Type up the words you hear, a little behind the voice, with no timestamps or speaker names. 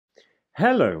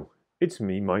Hello, it's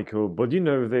me, Michael, but you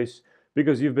know this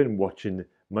because you've been watching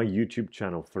my YouTube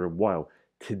channel for a while.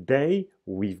 Today,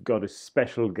 we've got a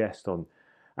special guest on.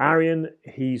 Arian,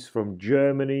 he's from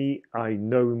Germany. I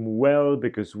know him well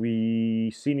because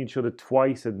we seen each other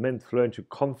twice at Menfluential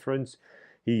Conference.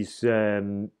 He's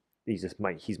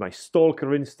he's my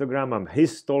stalker on Instagram. I'm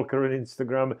his stalker on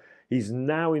Instagram. He's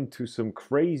now into some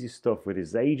crazy stuff with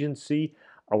his agency.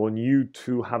 I want you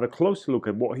to have a closer look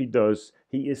at what he does.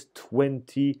 He is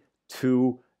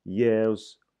 22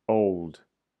 years old.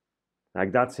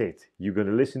 Like, that's it. You're going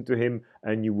to listen to him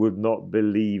and you would not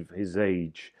believe his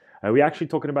age. We're actually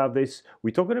talking about this.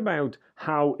 We're talking about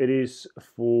how it is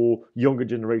for younger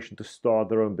generation to start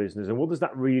their own business, and what does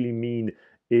that really mean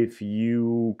if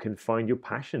you can find your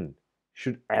passion.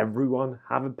 Should everyone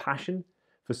have a passion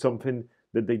for something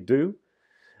that they do?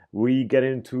 We get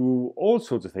into all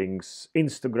sorts of things,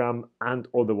 Instagram and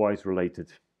otherwise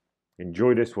related.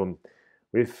 Enjoy this one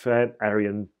with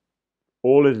Arian.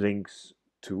 All his links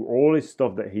to all his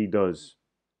stuff that he does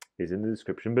is in the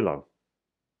description below.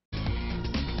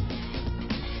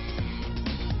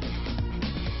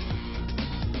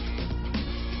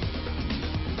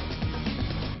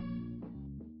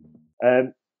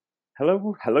 Um,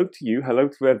 hello to you, hello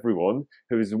to everyone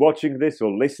who is watching this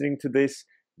or listening to this.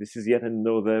 This is yet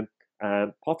another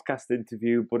podcast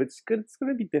interview, but it's going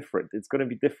to be different. It's going to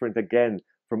be different again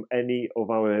from any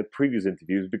of our previous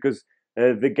interviews because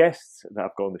the guest that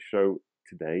I've got on the show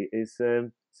today is a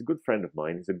good friend of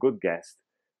mine. He's a good guest.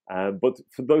 But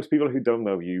for those people who don't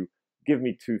know you, give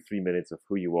me 2-3 minutes of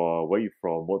who you are, where you're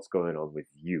from, what's going on with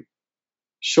you.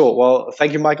 Sure. Well,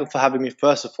 thank you, Michael, for having me,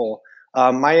 first of all.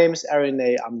 My name is Arian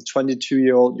Ney. I'm a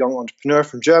 22-year-old young entrepreneur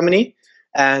from Germany.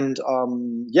 And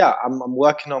I'm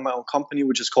working on my own company,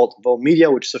 which is called Vo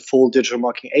Media, which is a full digital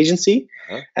marketing agency.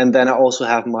 And then I also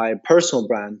have my personal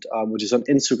brand, which is on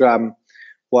Instagram,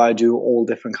 where I do all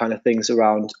different kind of things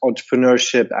around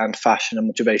entrepreneurship and fashion and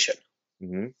motivation.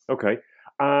 Okay.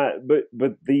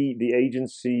 But the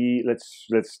agency,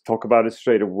 let's talk about it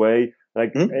straight away.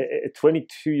 Like a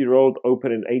 22-year-old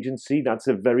open an agency, that's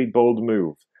a very bold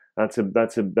move. That's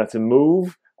a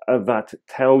move that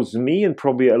tells me and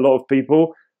probably a lot of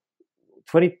people,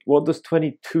 what does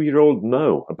 22-year-old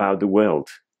know about the world?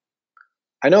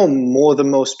 I know more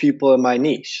than most people in my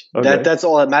niche. Okay. That's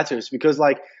all that matters, because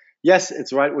yes,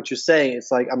 it's right what you're saying.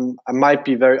 It's like I might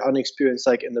be very unexperienced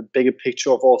in the bigger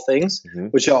picture of all things,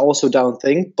 which I also don't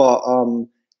think, but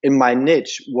in my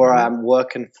niche where I'm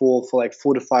working for like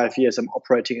 4 to 5 years, I'm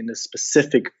operating in a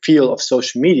specific field of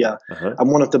social media.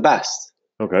 I'm one of the best.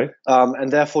 Okay.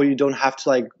 And therefore you don't have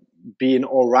to be an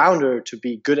all-rounder to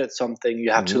be good at something. You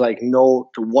have to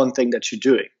know the one thing that you're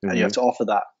doing, and you have to offer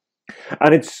that.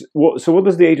 And so what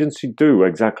does the agency do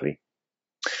exactly?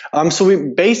 So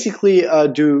we basically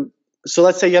do. So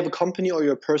let's say you have a company or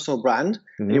you're a personal brand,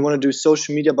 and you want to do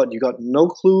social media, but you got no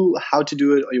clue how to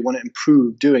do it, or you want to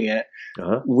improve doing it.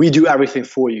 We do everything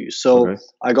for you. So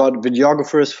I got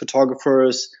videographers,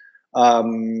 photographers,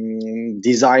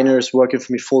 designers working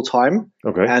for me full time.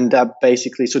 And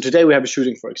basically, so today we have a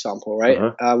shooting, for example, right?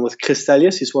 With Chris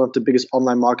Stelius. He's one of the biggest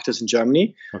online marketers in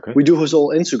Germany. We do his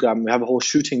whole Instagram. We have a whole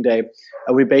shooting day,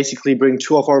 and we basically bring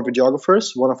 2 of our videographers,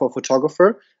 1 of our photographer,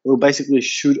 and we'll basically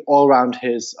shoot all around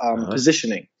his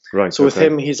positioning. So with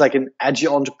him, he's like an edgy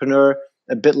entrepreneur,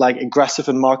 a bit aggressive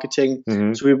in marketing.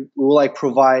 So we will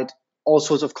provide all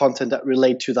sorts of content that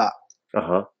relate to that.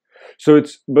 So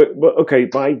but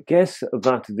I guess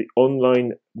that the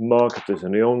online marketers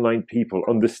and the online people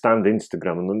understand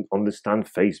Instagram and understand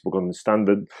Facebook, understand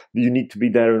that you need to be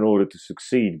there in order to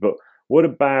succeed. But what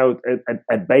about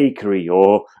a bakery,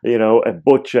 or a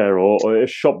butcher, or a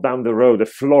shop down the road, a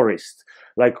florist?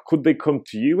 Could they come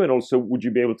to you, and also would you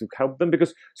be able to help them?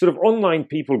 Because sort of online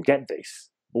people get this,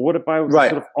 but what about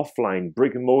sort of offline,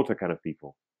 brick and mortar kind of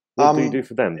people? What do you do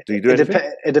for them? Do you do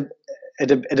anything?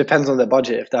 It depends on their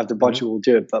budget. If they have the budget, we'll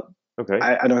do it. But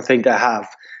I don't think they have.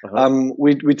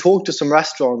 We talked to some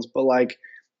restaurants, but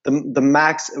the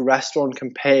max a restaurant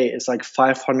can pay is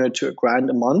 500 to $1,000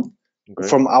 a month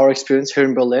from our experience here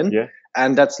in Berlin.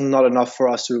 And that's not enough for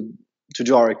us to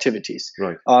do our activities.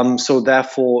 So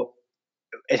therefore,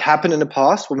 it happened in the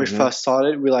past when we first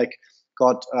started. We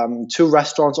got 2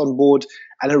 restaurants on board,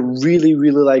 and it really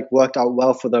worked out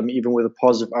well for them, even with a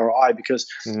positive ROI, because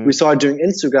we started doing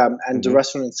Instagram, and the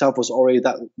restaurant itself was already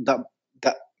that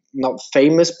not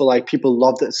famous, but people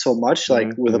loved it so much,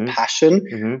 with a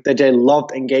passion, that they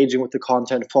loved engaging with the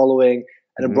content, following,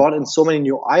 and it brought in so many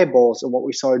new eyeballs. And what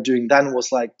we started doing then was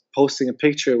posting a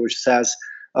picture which says,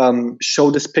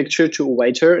 show this picture to a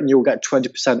waiter and you'll get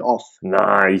 20% off.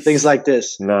 Nice. Things like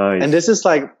this. Nice. And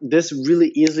this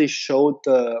really easily showed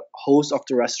the host of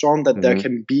the restaurant that there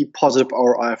can be positive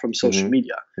ROI from social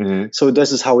media. So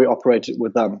this is how we operated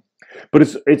with them. But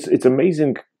it's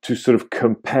amazing to sort of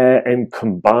compare and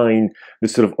combine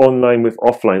this sort of online with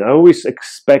offline. I always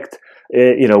expect,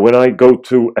 when I go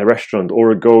to a restaurant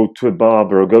or go to a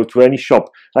barber or go to any shop,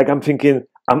 like I'm thinking,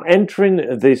 I'm entering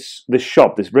this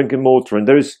shop, this brick and mortar, and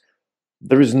there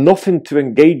is nothing to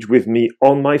engage with me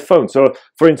on my phone. So,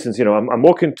 for instance, I'm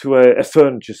walking to a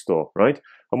furniture store, right?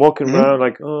 I'm walking around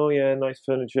like, oh yeah, nice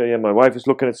furniture. Yeah, my wife is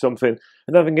looking at something,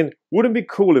 and I'm thinking, wouldn't it be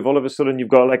cool if all of a sudden you've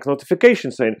got like a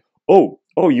notification saying, oh,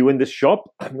 you in this shop?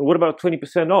 What about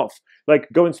 20% off? Like,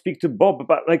 go and speak to Bob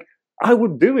about. Like, I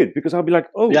would do it because I'll be like,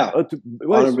 oh, yeah,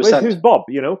 where's Bob?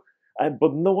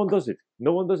 But no one does it.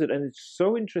 No one does it, and it's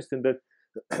so interesting that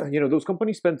those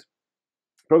companies spend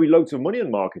probably loads of money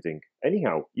on marketing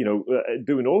anyhow,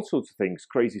 doing all sorts of things,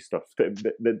 crazy stuff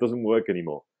that doesn't work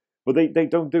anymore. But they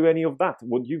don't do any of that,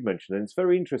 what you've mentioned. And it's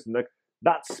very interesting. Like,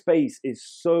 that space is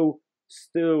so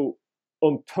still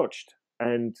untouched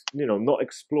and, not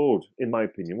explored, in my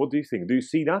opinion. What do you think? Do you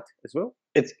see that as well?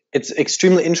 It's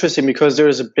extremely interesting because there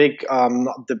is a big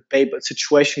not debate but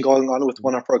situation going on with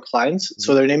one of our clients.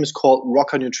 So their name is called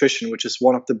Rocker Nutrition, which is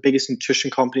one of the biggest nutrition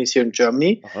companies here in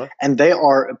Germany, and they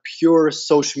are a pure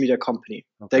social media company.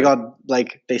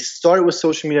 They started with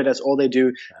social media. That's all they do,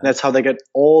 and that's how they get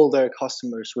all their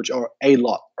customers, which are a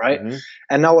lot, right?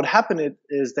 And now what happened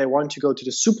is they want to go to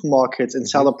the supermarkets and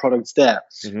sell the products there.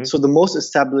 So the most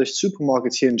established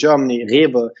supermarkets here in Germany,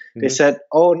 Rewe, they said,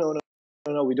 oh no,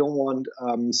 we don't want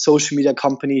social media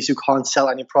companies who can't sell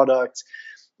any products.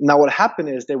 Now what happened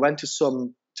is they went to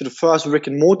the first brick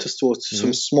and mortar stores, to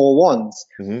some small ones,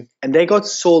 and they got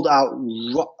sold out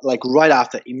right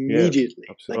after, immediately.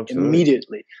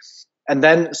 Immediately. And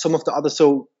then some of the other,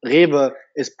 so Rewe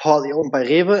is partly owned by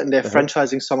Rewe, and they're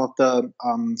franchising some of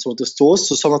the stores.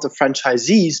 So some of the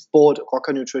franchisees bought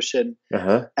Rocker Nutrition,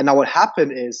 and now what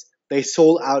happened is they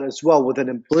sold out as well within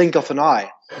a blink of an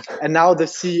eye. And now the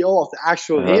CEO of the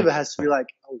actual Rewe has to be like,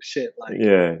 oh shit,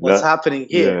 what's happening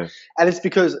here? And it's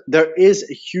because there is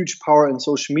a huge power in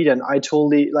social media. And I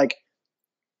totally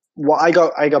I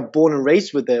got born and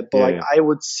raised with it, but I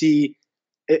would see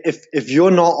if you're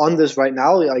not on this right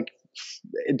now,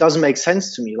 it doesn't make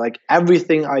sense to me. Like,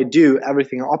 everything I do,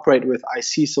 everything I operate with, I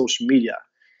see social media.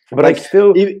 But I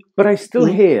still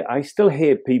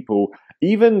hear people,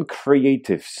 even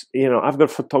creatives. I've got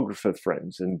photographer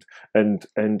friends and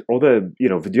other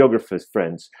videographers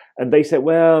friends, and they say,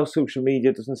 well, social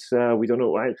media doesn't sell. We don't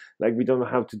know we don't know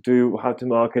how to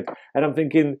market. And I'm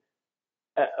thinking,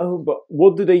 but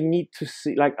what do they need to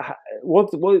see? Like,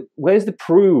 where's the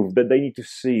proof that they need to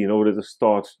see in order to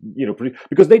start,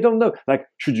 because they don't know. Like,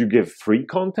 should you give free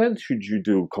content? Should you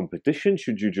do competition?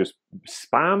 Should you just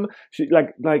spam?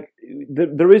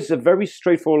 There is a very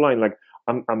straightforward line. Like,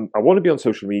 I want to be on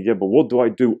social media, but what do I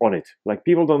do on it? Like,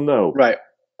 people don't know. Right.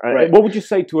 What would you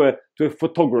say to a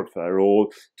photographer or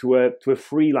to a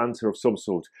freelancer of some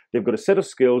sort? They've got a set of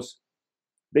skills.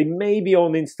 They may be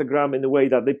on Instagram in the way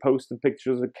that they post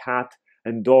pictures of cat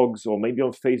and dogs, or maybe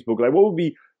on Facebook. Like, what would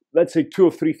be, let's say, 2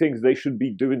 or 3 things they should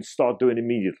start doing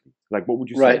immediately? Like, what would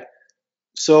you say? Right.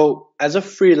 So as a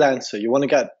freelancer, you want to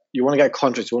get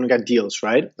contracts, you want to get deals,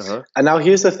 right? And now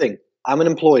here's the thing: I'm an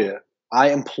employer.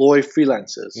 I employ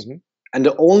freelancers, and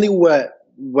the only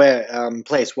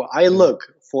place where I look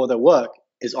for their work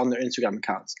is on their Instagram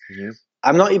accounts.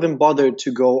 I'm not even bothered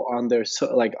to go on their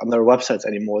websites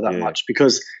anymore that much,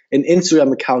 because an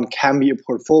Instagram account can be a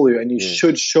portfolio, and you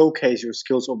should showcase your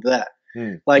skills over there.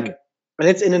 And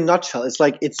it's in a nutshell. It's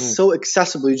it's so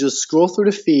accessible. You just scroll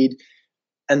through the feed,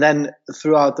 and then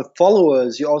throughout the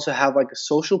followers, you also have a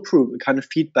social proof, a kind of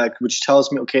feedback, which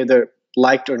tells me, okay, they're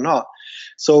liked or not.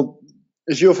 So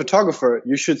if you're a photographer,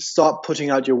 you should start putting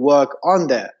out your work on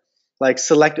there. Like,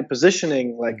 select a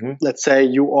positioning, let's say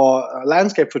you are a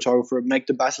landscape photographer, make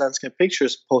the best landscape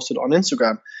pictures, post it on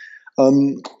Instagram.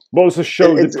 But also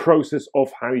show the process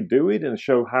of how you do it, and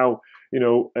show how,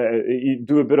 you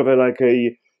do a bit of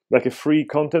a free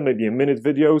content, maybe a minute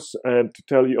videos, to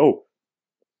tell you, oh,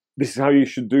 this is how you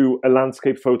should do a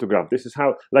landscape photograph. This is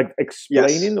how,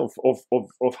 explaining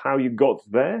of how you got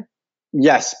there.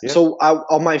 Yes. Yeah. So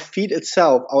on my feed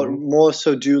itself, I would more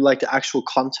so do the actual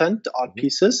content, the art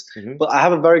pieces. But I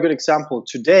have a very good example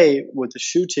today with the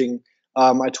shooting.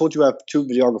 I told you I have 2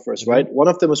 videographers, right? One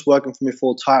of them is working for me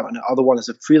full time, and the other one is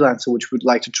a freelancer, which would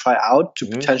like to try out to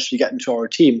potentially get into our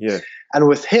team. And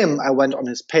with him, I went on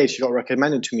his page. He got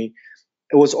recommended to me.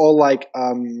 It was all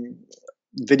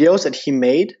videos that he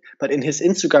made, but in his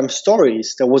Instagram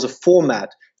stories, there was a format.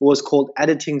 It was called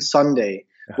Editing Sunday,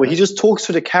 where he just talks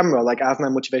to the camera, like I have my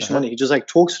motivation money. He just like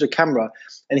talks to the camera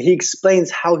and he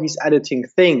explains how he's editing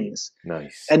things.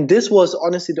 Nice. And this was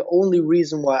honestly the only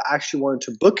reason why I actually wanted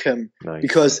to book him, nice.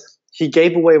 because he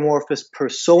gave away more of his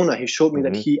persona. He showed me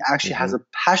that he actually has a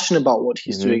passion about what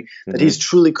he's doing, that he's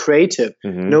truly creative,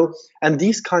 you know. And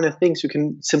these kind of things you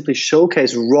can simply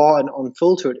showcase raw and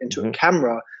unfiltered into a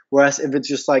camera. Whereas if it's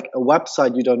just like a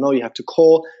website you don't know, you have to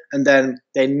call, and then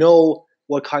they know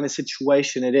what kind of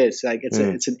situation it is. Like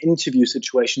it's an interview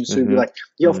situation. So you'd be like,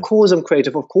 yeah, of course I'm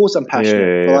creative, of course I'm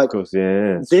passionate. But like, of course,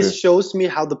 this true. Shows me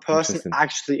how the person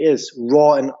actually is,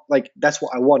 raw, and like that's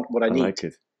what I want, what I need. Like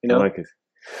it. You know? I like it.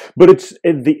 But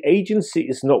the agency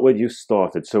is not where you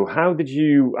started. So how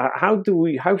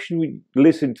should we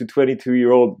listen to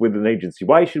 22-year-old with an agency?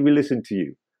 Why should we listen to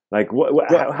you? Like,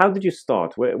 how did you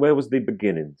start? Where was the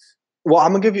beginnings? Well,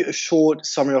 I'm gonna give you a short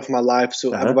summary of my life,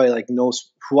 so everybody like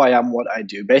knows who I am, what I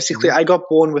do. Basically, I got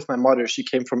born with my mother. She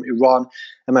came from Iran,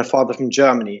 and my father from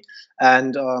Germany.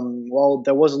 And well,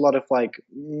 there was a lot of like,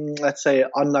 let's say,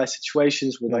 unnice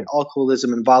situations with like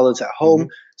alcoholism and violence at home.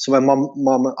 So my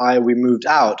mom and I, we moved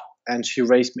out, and she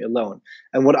raised me alone.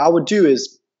 And what I would do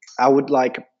is, I would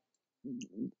like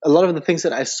a lot of the things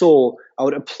that I saw, I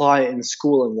would apply in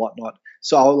school and whatnot.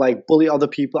 So I would like bully other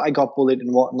people. I got bullied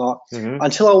and whatnot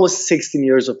until I was 16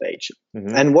 years of age.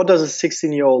 And what does a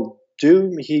 16-year-old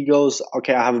do? He goes,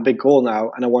 okay, I have a big goal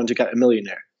now and I want to get a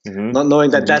millionaire. Not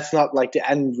knowing that that's not like the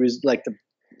end, like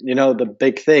the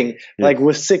big thing. Like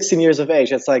with 16 years of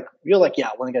age, it's like, you're like, yeah,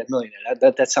 I want to get a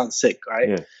millionaire. That sounds sick,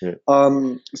 right?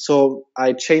 So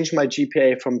I changed my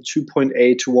GPA from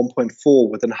 2.8 to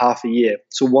 1.4 within half a year.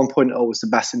 So 1.0 was the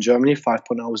best in Germany,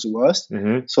 5.0 was the worst.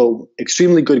 So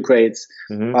extremely good grades.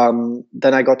 Then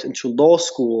I got into law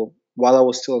school while I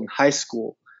was still in high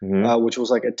school, which was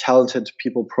like a talented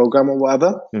people program or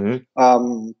whatever.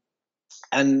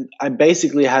 And I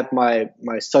basically had my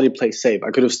study place safe.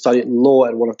 I could have studied law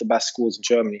at one of the best schools in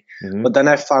Germany. But then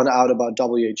I found out about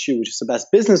WHU, which is the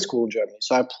best business school in Germany.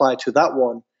 So I applied to that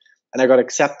one and I got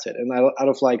accepted. And out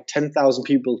of like 10,000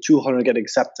 people, 200 get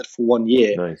accepted for 1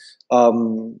 year. Nice.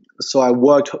 So I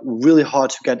worked really hard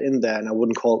to get in there, and I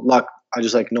wouldn't call it luck. I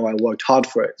just like, no, I worked hard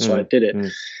for it. So I did it.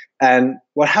 And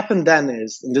what happened then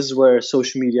is, and this is where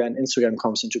social media and Instagram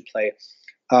comes into play.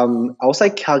 I was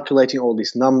like calculating all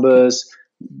these numbers,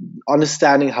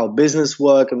 understanding how business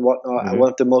work and whatnot at one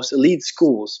of the most elite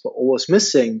schools, but what was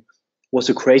missing was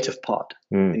the creative part,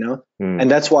 you know?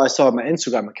 And that's why I started my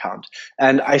Instagram account.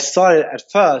 And I started at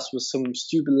first with some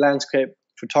stupid landscape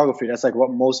photography. That's like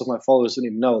what most of my followers don't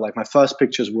even know. Like my first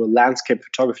pictures were landscape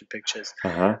photography pictures,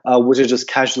 which I just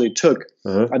casually took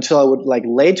until I would like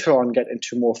later on get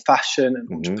into more fashion and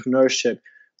entrepreneurship,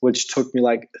 which took me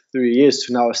like 3 years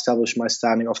to now establish my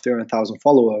standing of 300,000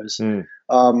 followers.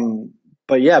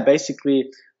 But yeah,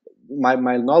 basically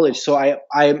my knowledge. So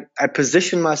I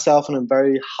position myself in a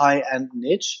very high end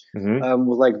niche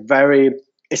with like very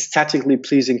aesthetically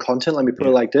pleasing content. Let me put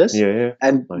it like this.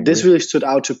 And this really stood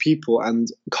out to people, and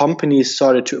companies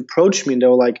started to approach me and they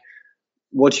were like,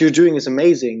 what you're doing is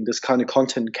amazing. This kind of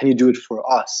content, can you do it for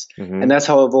us? And that's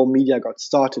how Evolve Media got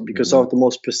started, because some of the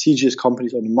most prestigious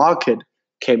companies on the market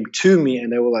came to me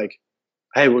and they were like,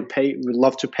 hey, we'd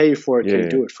love to pay you for it. Can you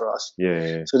do it for us?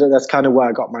 So that's kind of where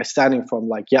I got my standing from.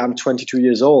 Like, yeah, I'm 22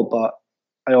 years old, but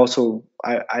I also,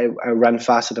 I ran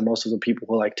faster than most of the people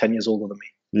who are like 10 years older than me.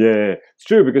 Yeah, it's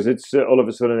true, because it's all of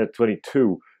a sudden at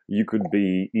 22, you could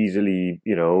be easily,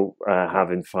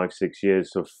 having 5-6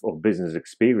 years of business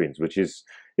experience, which is,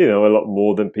 a lot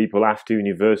more than people after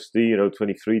university,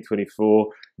 23, 24,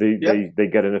 they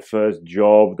get in a first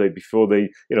job, they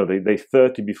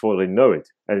 30 before they know it.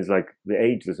 And it's like, the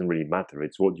age doesn't really matter.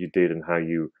 It's what you did and how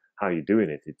you're doing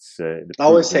it. It's I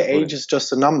always say age is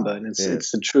just a number, and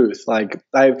it's the truth. Like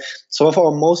some of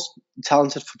our most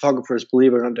talented photographers,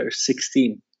 believe it or not, they're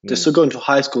 16. They're still going to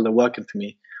high school. They're working for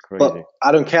me. Crazy. But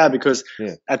I don't care, because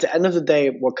at the end of the day,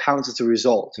 what counts is the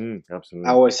result. Absolutely.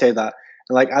 I always say that.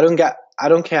 And like, I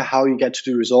don't care how you get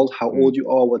to the result, how old you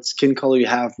are, what skin color you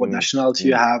have, what nationality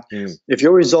you have. If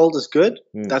your result is good,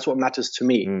 that's what matters to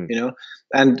me,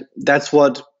 and that's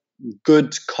what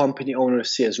good company owners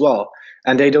see as well.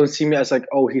 And they don't see me as like,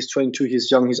 oh, he's 22, he's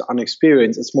young, he's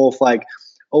unexperienced. It's more of like,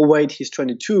 oh, wait, he's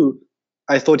 22.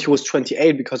 I thought he was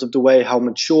 28 because of the way how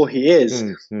mature he is.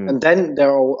 And then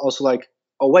they're also like,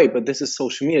 oh, wait, but this is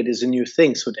social media. This is a new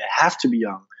thing. So they have to be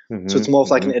young. So it's more of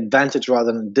like an advantage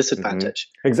rather than a disadvantage.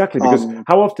 Exactly, because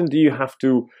how often do you have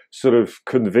to sort of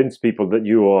convince people that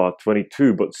you are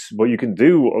 22, but you can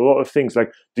do a lot of things?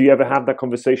 Like, do you ever have that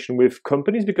conversation with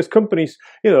companies? Because companies,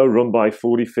 run by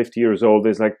 40, 50 years old,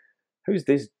 there's like, who's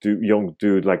this young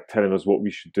dude like telling us what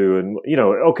we should do? And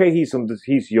okay, he's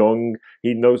young,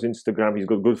 he knows Instagram, he's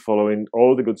got good following,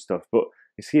 all the good stuff. But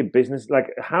is he a business? Like,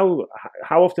 how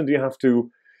often do you have to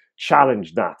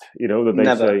challenge that? That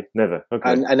they say never.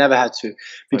 Okay, I never had to,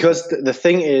 because the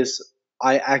thing is,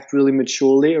 I act really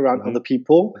maturely around other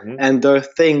people, and there are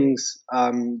things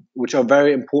which are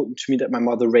very important to me that my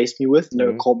mother raised me with, and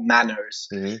they're called manners.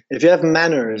 If you have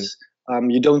manners,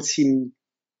 you don't seem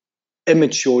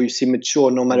immature, you seem mature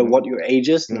no matter what your age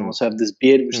is. And I also have this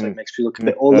beard which like makes me look a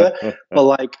bit older. But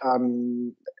like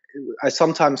I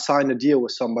sometimes sign a deal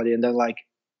with somebody, and then like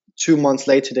 2 months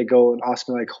later they go and ask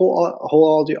me like,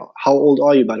 how old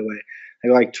are you, by the way? I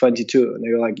go like 22, and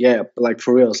they go like, yeah, but like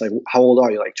for real. It's like, how old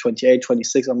are you? Like 28,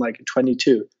 26? I'm like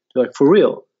 22. They're like, for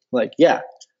real? I'm like, yeah.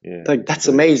 Like, that's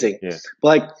amazing. But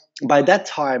like by that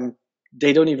time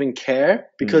they don't even care,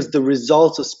 because the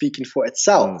results are speaking for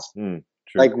itself. True.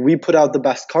 Like, we put out the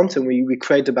best content, we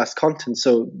create the best content,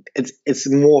 so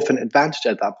it's more of an advantage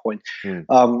at that point.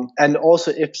 And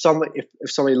also, if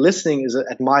somebody listening is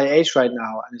at my age right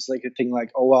now and it's like a thing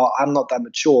like, oh well, I'm not that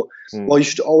mature, well, you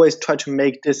should always try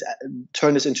to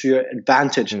turn this into your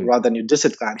advantage rather than your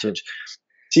disadvantage.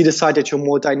 See the side that you're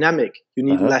more dynamic, you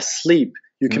need less sleep,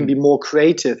 you can be more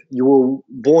creative, you were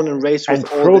born and raised with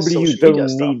all probably this social you don't media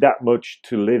stuff. need that much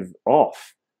to live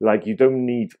off. Like, you don't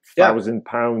need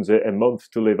 £1,000 a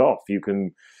month to live off. You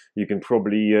can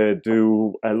probably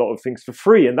do a lot of things for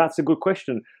free. And that's a good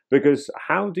question, because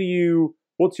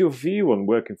what's your view on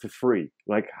working for free?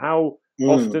 Like, how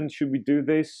often should we do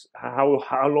this?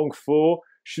 How long for?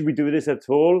 Should we do this at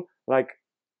all? Like,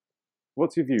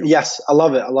 what's your view? Yes, I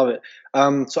love it.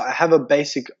 So I have a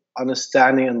basic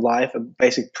understanding in life, a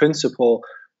basic principle,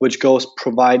 which goes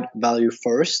provide value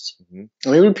first.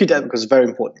 Let me repeat that because it's very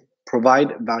important.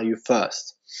 Provide value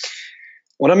first.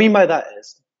 What I mean by that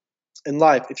is, in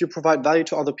life, if you provide value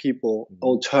to other people, it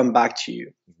will turn back to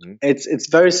you. It's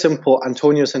very simple.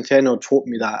 Antonio Centeno taught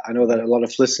me that. I know that a lot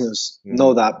of listeners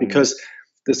know that, because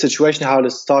the situation how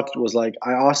it started was like,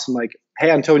 I asked him like,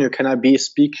 hey Antonio, can I be a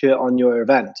speaker on your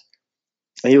event?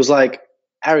 And he was like,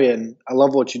 Arian, I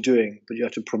love what you're doing, but you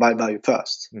have to provide value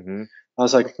first. I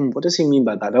was like, what does he mean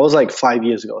by that? That was like 5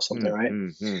 years ago or something, right?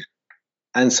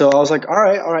 And so I was like, all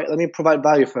right, let me provide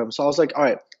value for him. So I was like, all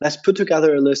right, let's put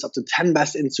together a list of the 10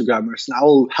 best Instagrammers, and I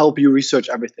will help you research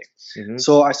everything.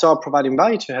 So I started providing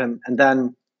value to him. And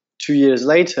then 2 years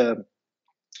later,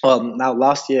 now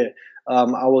last year,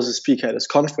 I was a speaker at this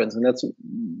conference. And that's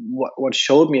what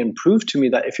showed me and proved to me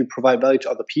that if you provide value to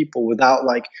other people without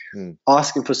like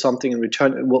asking for something in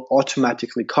return, it will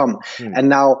automatically come. And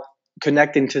now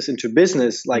connecting this into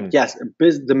business, like, yes,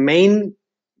 the main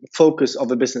focus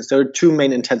of a business, there are two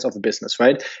main intents of a business,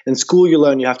 right? In school you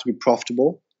learn you have to be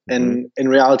profitable, and in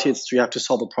reality it's you have to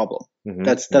solve a problem.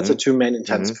 That's the two main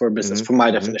intents for a business, from my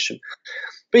definition.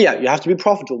 But yeah, you have to be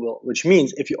profitable, which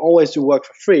means if you always do work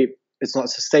for free, it's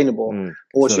not sustainable.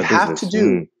 But what you have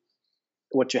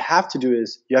to do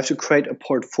is you have to create a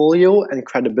portfolio and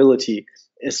credibility,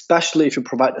 especially if you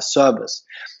provide a service.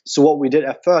 So what we did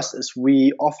at first is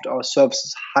we offered our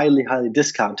services highly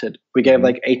discounted. We gave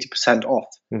like 80% off,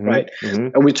 right?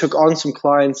 And we took on some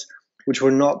clients which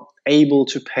were not able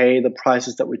to pay the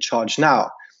prices that we charge now.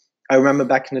 I remember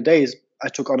back in the days, I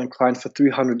took on a client for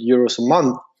 €300 a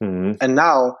month, and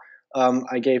now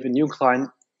I gave a new client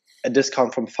a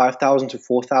discount from $5,000 to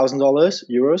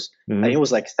 €4,000, and he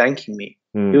was like thanking me.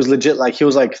 He was legit like,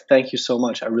 thank you so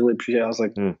much, I really appreciate it. I was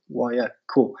like, well, yeah,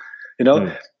 cool.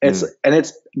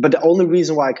 But the only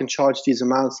reason why I can charge these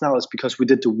amounts now is because we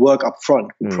did the work up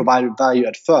front. We provided value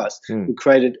at first. We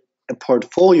created a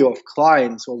portfolio of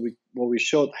clients where we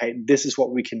showed, hey, this is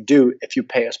what we can do if you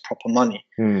pay us proper money.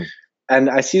 And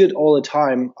I see it all the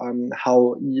time,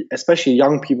 how especially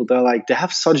young people, they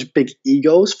have such big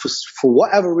egos for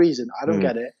whatever reason. I don't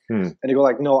get it. And they go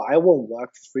like, no, I won't work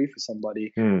for free for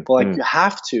somebody. But like, you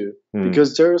have to,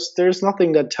 because there's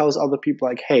nothing that tells other people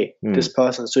like, hey, this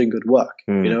person is doing good work.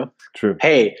 True.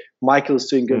 Hey, Michael's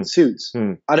doing good suits.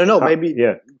 I don't know. Maybe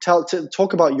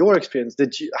talk about your experience.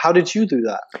 How did you do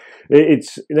that?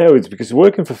 It's because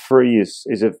working for free is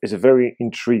a very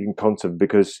intriguing concept,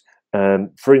 because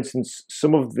for instance,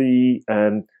 some of the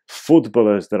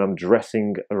footballers that I'm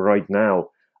dressing right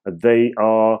now, they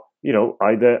are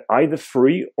either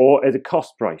free or at a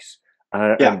cost price.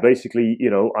 And basically,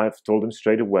 I've told them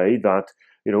straight away that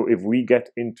if we get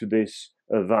into this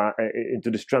into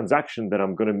this transaction that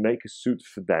I'm going to make a suit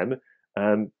for them.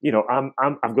 You know,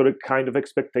 I've got a kind of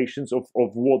expectations of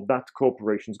what that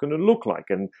corporation is going to look like,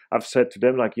 and I've said to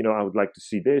them, like, you know, I would like to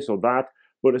see this or that.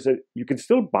 But I said, you can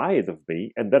still buy it of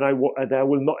me, and then I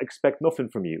will not expect nothing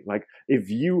from you. Like, if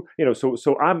you know,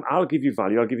 so I'll give you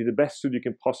value. I'll give you the best suit you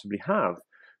can possibly have.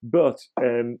 But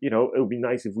you know, it would be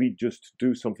nice if we just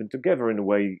do something together in a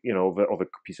way, you know, of a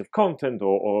piece of content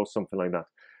or something like that.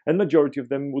 And majority of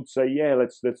them would say, yeah,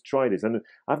 let's try this. And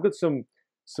I've got some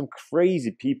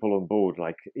crazy people on board,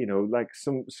 like, you know, like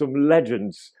some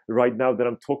legends right now that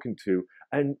I'm talking to,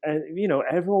 and you know,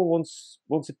 everyone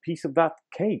wants a piece of that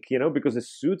cake, you know, because the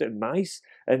suit are nice,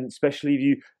 and especially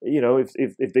if you know,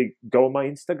 if they go on my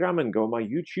Instagram and go on my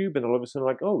YouTube, and all of a sudden,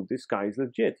 like, oh, this guy is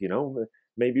legit, you know,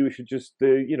 maybe we should just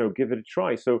you know, give it a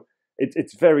try. So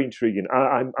it's very intriguing.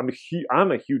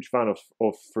 I'm a huge fan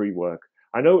of free work.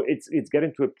 I know it's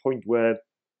getting to a point where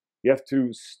you have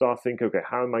to start thinking, okay,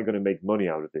 how am I going to make money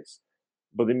out of this?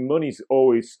 But the money's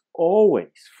always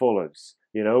follows,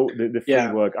 you know, the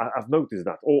free work. I've noticed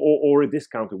that, or a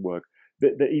discounted work.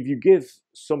 That if you give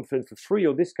something for free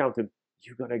or discounted,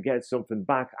 you're going to get something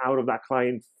back out of that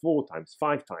client 4 times,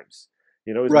 5 times,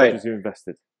 you know, as much as you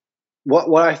invested.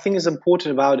 What I think is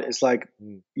important about it is, like,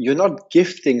 you're not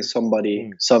gifting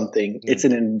somebody something. It's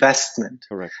an investment.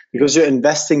 Correct. Because you're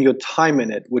investing your time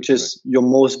in it, which is your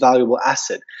most valuable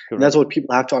asset. Correct. And that's what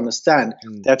people have to understand.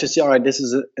 They have to see, all right, this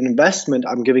is an investment.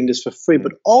 I'm giving this for free,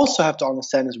 but also have to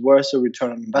understand is where's the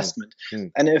return on investment.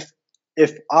 And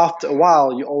if after a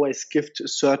while you always give to a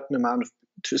certain amount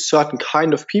to a certain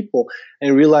kind of people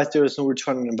and realize there is no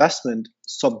return on investment,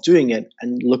 stop doing it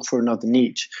and look for another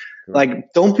niche.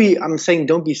 Like, don't be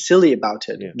silly about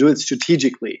it. Do it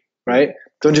strategically, right?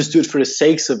 Don't just do it for the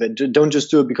sakes of it. Don't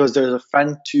just do it because there's a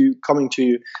friend coming to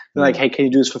you and like, hey, can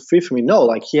you do this for free for me? No,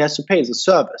 like, he has to pay. It's a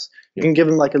service. You can give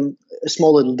him like a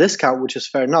small little discount, which is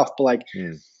fair enough. But like,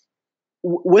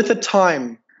 with the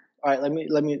time, all right, let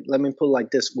me put it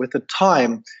like this. With the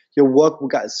time, your work will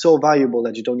get so valuable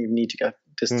that you don't even need to get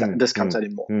discounts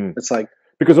anymore. It's like,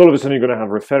 because all of a sudden you're going to have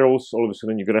referrals. All of a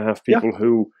sudden you're going to have people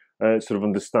who sort of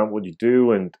understand what you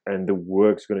do, and the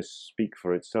work's going to speak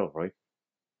for itself, right?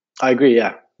 I agree.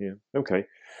 Yeah. Okay.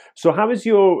 So how is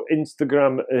your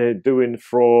Instagram doing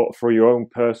for your own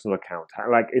personal account?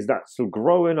 Like, is that still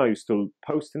growing? Are you still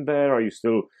posting there? Are you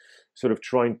still sort of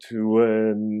trying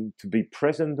to be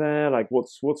present there? Like,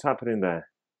 what's happening there?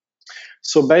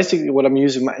 So basically what I'm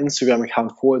using my Instagram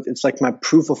account for, it's like my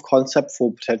proof of concept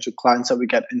for potential clients that we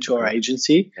get into our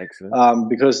agency. Excellent.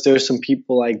 Because there's some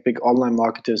people, like big online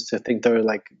marketers, that think they're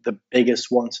like the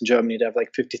biggest ones in Germany. They have like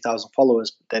 50,000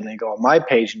 followers. But then they go on my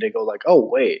page and they go like, oh,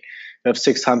 wait, you have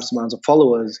 6 times the amount of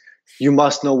followers. You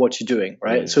must know what you're doing,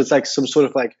 right? So it's like some sort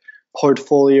of like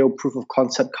portfolio proof of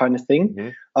concept kind of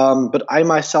thing. But I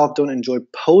myself don't enjoy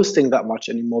posting that much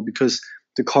anymore, because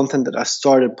the content that I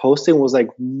started posting was like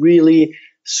really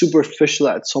superficial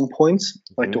at some points,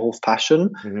 like the whole fashion,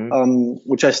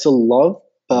 which I still love,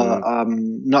 but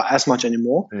not as much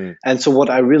anymore. And so what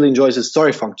I really enjoy is the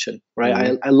story function,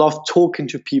 right? I love talking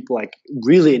to people, like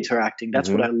really interacting. That's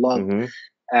what I love.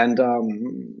 And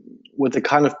with the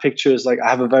kind of pictures, like I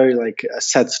have a very like a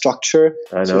set structure.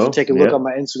 So if you take a look at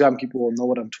my Instagram, people will know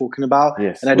what I'm talking about.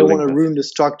 And I don't want to ruin the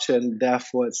structure, and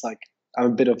therefore it's like I'm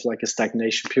a bit of like a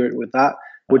stagnation period with that,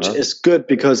 which is good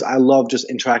because I love just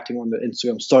interacting on the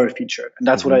Instagram story feature. And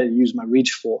that's what I use my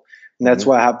reach for. And that's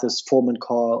why I have this format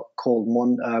called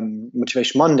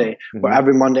Motivation Monday, where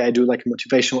every Monday I do like a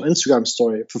motivational Instagram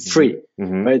story for free.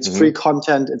 Right? It's free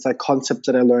content. It's like concepts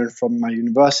that I learned from my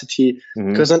university,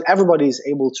 because not everybody is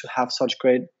able to have such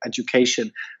great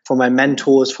education from my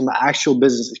mentors, from my actual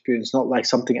business experience, not like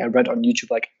something I read on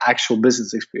YouTube, like actual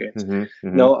business experience.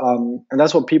 You know, and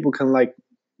that's what people can like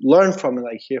learn from and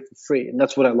like hear for free. And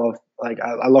that's what I love. Like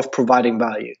I love providing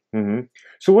value.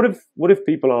 So what if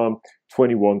people are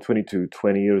 21, 22,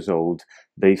 20 years old,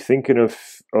 they thinking of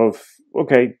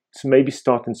okay, so maybe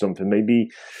starting something,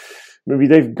 maybe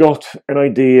they've got an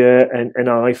idea and an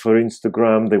eye for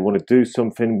Instagram, they want to do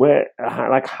something,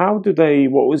 how do they,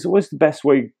 what's the best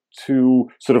way to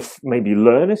sort of maybe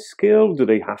learn a skill? Do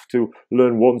they have to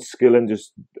learn one skill and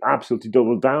just absolutely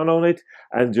double down on it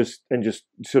and just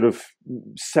sort of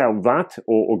sell that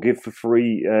or give for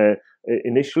free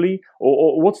initially?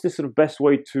 Or what's the sort of best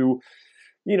way to,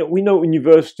 you know, we know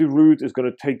university route is going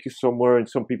to take you somewhere and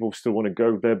some people still want to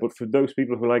go there, but for those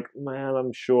people who are like, man,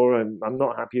 I'm sure I'm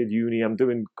not happy at uni, I'm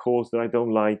doing a course that I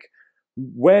don't like,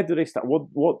 where do they start?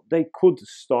 What they could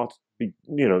start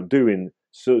doing,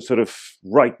 so sort of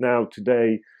right now,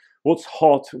 today, what's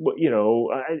hot, you know,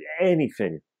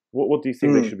 anything. What do you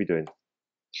think they should be doing?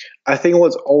 I think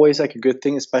what's always like a good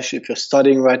thing, especially if you're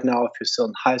studying right now, if you're still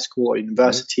in high school or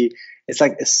university, it's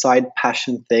like a side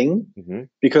passion thing.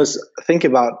 Because think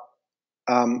about,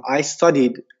 I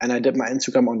studied and I did my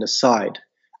Instagram on the side.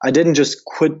 I didn't just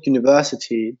quit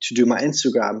university to do my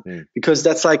Instagram because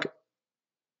that's like,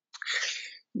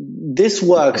 this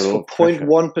works for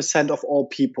 0.1% of all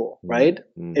people, right?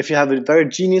 If you have a very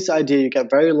genius idea, you get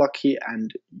very lucky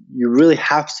and you really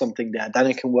have something there, then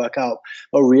it can work out.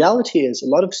 But reality is, a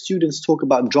lot of students talk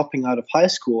about dropping out of high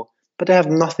school, but they have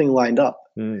nothing lined up.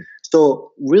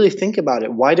 So really think about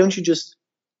it. Why don't you just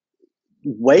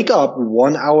wake up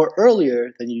 1 hour earlier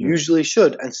than you usually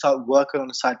should and start working on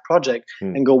a side project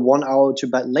and go 1 hour to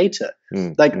bed later?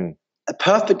 Like a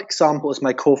perfect example is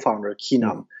my co-founder,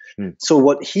 Kinam. So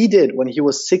what he did when he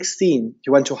was 16, he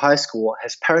went to high school.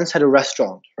 His parents had a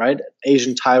restaurant, right?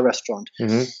 Asian Thai restaurant.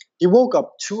 He woke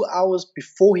up 2 hours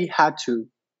before he had to,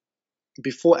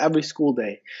 before every school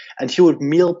day, and he would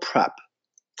meal prep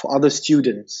for other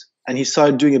students. And he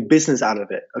started doing a business out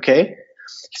of it, okay?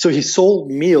 So he sold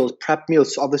meals, prep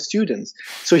meals to other students.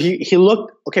 So he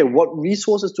looked, okay, what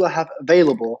resources do I have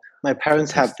available? My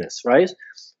parents have this, right?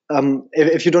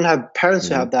 If you don't have parents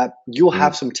who have that, you'll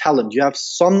have some talent. You have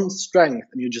some strength,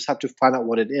 and you just have to find out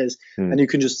what it is, and you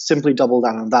can just simply double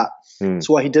down on that.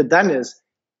 So what he did then is,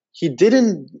 he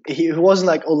wasn't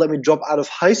like, oh, let me drop out of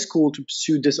high school to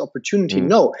pursue this opportunity.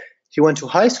 No, he went to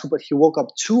high school, but he woke up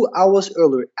 2 hours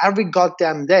earlier every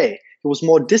goddamn day. He was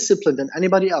more disciplined than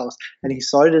anybody else, and he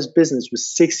started his business with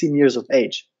 16 years of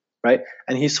age, right?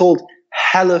 And he sold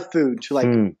hella food to like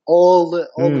all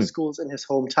the schools in his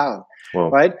hometown,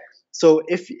 right? So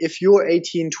if you're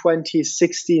 18, 20,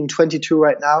 16, 22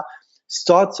 right now,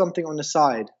 start something on the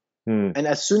side. And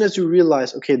as soon as you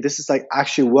realize, okay, this is like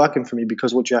actually working for me,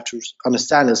 because what you have to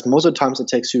understand is most of the times it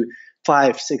takes you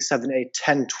 5, 6, 7, 8,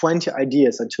 10, 20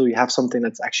 ideas until you have something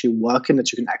that's actually working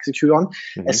that you can execute on.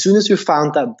 As soon as you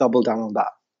found that, double down on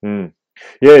that.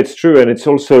 Yeah, it's true, and it's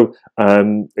also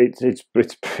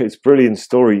it's brilliant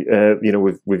story,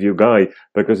 with your guy,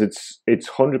 because it's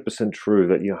 100% true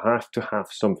that you have to have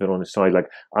something on the side. Like,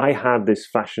 I had this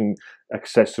fashion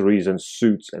accessories and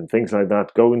suits and things like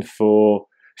that going for.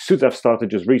 Suits I've started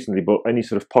just recently, but any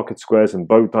sort of pocket squares and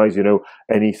bow ties,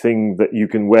 anything that you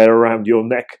can wear around your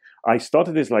neck. I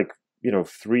started this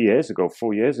 3 years ago,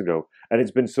 4 years ago, and it's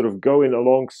been sort of going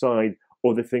alongside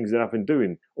other things that I've been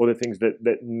doing, other things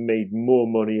that made more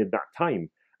money at that time.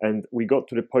 And we got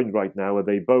to the point right now where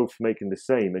they both making the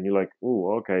same, and you're like,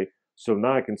 oh, okay, so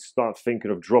now I can start thinking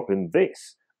of dropping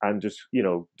this and just,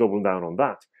 double down on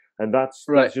that. And that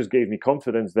just gave me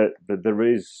confidence that there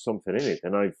is something in it.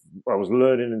 And I was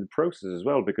learning in the process as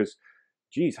well, because,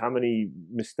 geez, how many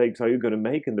mistakes are you going to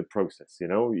make in the process?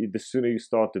 The sooner you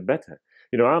start, the better.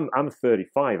 I'm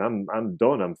 35. I'm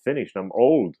done. I'm finished. I'm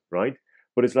old, right?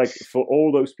 But it's like, for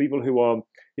all those people who are,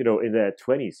 in their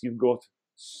 20s, you've got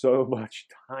so much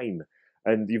time,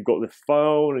 and you've got the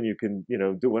phone, and you can,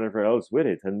 do whatever else with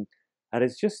it. And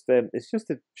it's just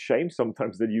a shame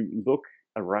sometimes that you look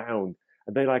around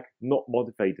and they're like not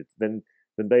motivated, then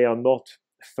they are not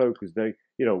focused. They,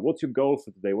 what's your goal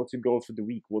for today? What's your goal for the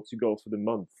week? What's your goal for the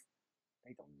month?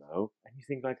 They don't know. And you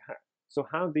think, like, so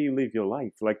how do you live your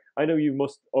life? Like, I know you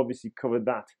must obviously cover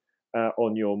that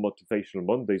on your Motivational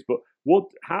Mondays, but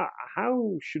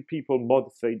how should people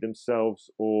motivate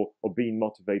themselves or being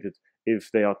motivated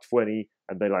if they are 20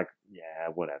 and they're like, yeah,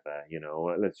 whatever,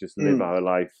 let's just live our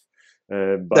life?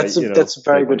 That's a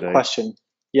very good question.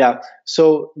 Yeah.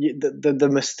 So the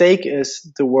mistake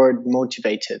is the word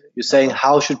motivated. You're saying,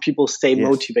 how should people stay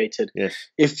motivated? Yes.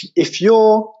 If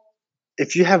you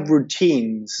have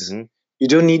routines, you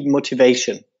don't need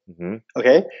motivation.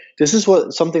 Okay. This is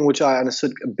something which I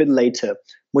understood a bit later.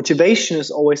 Motivation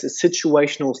is always a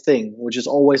situational thing, which is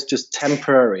always just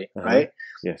temporary, right?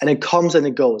 Yes. And it comes and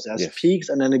it goes. It has peaks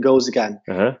and then it goes again.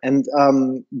 And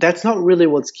that's not really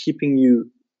what's keeping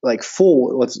you like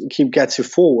forward, gets you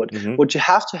forward. What you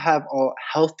have to have are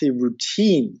healthy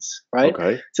routines, right?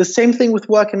 Okay. It's the same thing with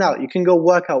working out. You can go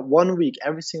work out 1 week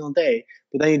every single day,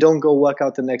 but then you don't go work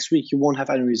out the next week, you won't have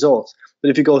any results.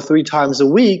 But if you go 3 times a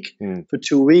week for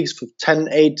 2 weeks, for 10,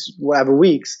 8, whatever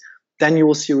weeks, then you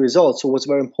will see results. So what's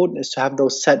very important is to have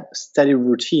those steady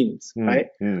routines, right?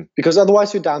 Because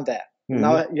otherwise you're down there.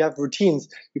 Now you have routines,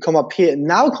 you come up here,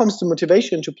 now comes the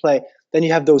motivation to play. Then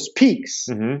you have those peaks,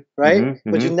 right?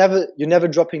 But you're never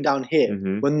dropping down here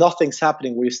when nothing's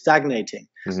happening, where you're stagnating.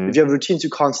 If you have routines, you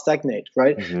can't stagnate,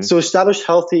 right? So establish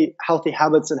healthy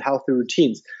habits and healthy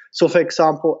routines. So for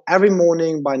example, every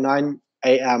morning by 9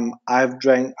 a.m. I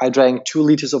drank 2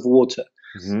 liters of water.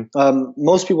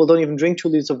 Most people don't even drink 2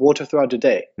 liters of water throughout the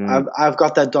day. I've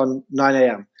got that done 9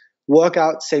 a.m.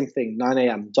 Workout, same thing, 9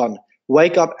 a.m. done.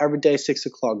 Wake up every day 6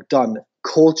 o'clock, done.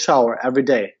 Cold shower every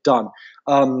day, done.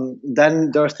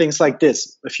 Then there are things like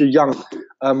this. If you're young,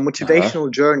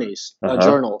 motivational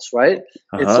journals, right?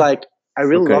 It's like, I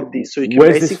really love these. So you can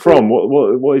Where's this from?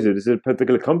 What is it? Is it a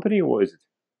particular company, or what is it?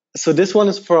 So this one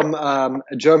is from a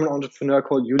German entrepreneur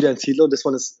called Julian Ziedler. This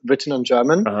one is written in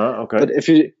German. Okay. But if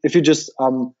you just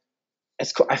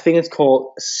I think it's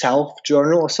called Self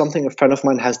Journal or something. A friend of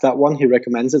mine has that one. He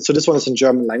recommends it. So this one is in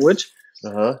German language.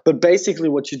 But basically,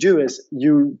 what you do is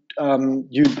you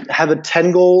have a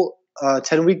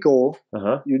 10-week goal.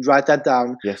 You write that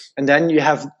down. Yes. And then you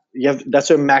have that's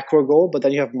your macro goal, but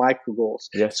then you have micro goals.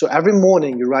 Yes. So every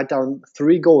morning you write down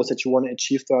 3 goals that you want to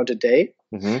achieve throughout the day.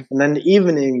 And then in the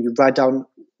evening you write down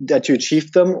that you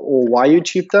achieved them or why you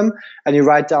achieved them, and you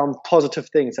write down positive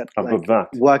things that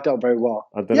worked out very well.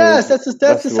 Yes, that's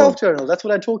the self journal. That's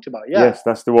what I talked about. Yeah. Yes,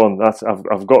 that's the one.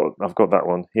 I've got that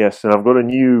one. Yes, and I've got a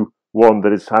new one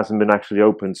that hasn't been actually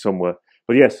opened somewhere.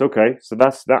 But yes, okay, so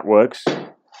that works.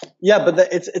 Yeah, but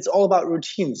it's all about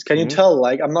routines. Can you tell?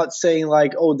 Like, I'm not saying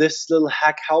like, oh, this little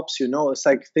hack helps you. No, it's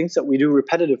like things that we do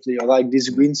repetitively, or like these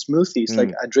green smoothies.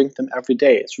 Like, I drink them every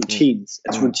day. It's routines.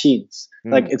 It's routines.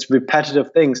 Like, it's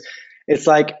repetitive things. It's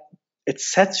like, it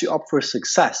sets you up for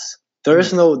success. There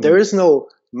is no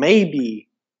maybe.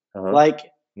 Like,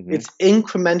 it's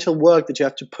incremental work that you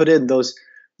have to put in, those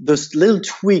little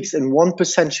tweaks and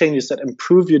 1% changes that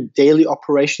improve your daily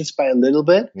operations by a little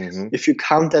bit. If you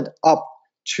count that up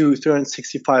to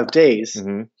 365 days,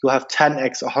 you'll have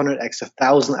 10x, 100x,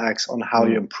 1000x on how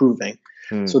you're improving.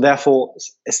 So therefore,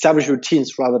 establish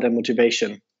routines rather than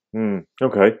motivation.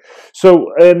 Okay. So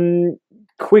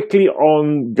quickly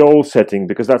on goal setting,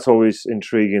 because that's always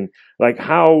intriguing, like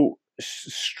how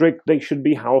strict they should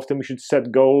be, how often we should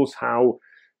set goals, how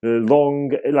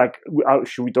long, like,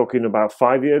 should we talking about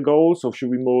 5-year goals, or should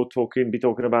we be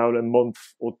talking about a month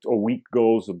or week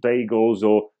goals or day goals,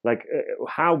 or like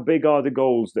how big are the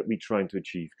goals that we're trying to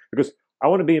achieve? Because I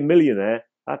want to be a millionaire.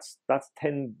 That's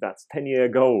 10-year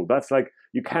goal. That's like,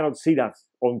 you cannot see that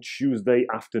on Tuesday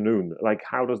afternoon. Like,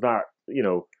 how does that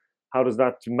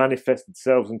manifest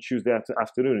itself on Tuesday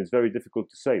afternoon? It's very difficult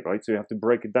to say, right? So you have to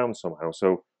break it down somehow.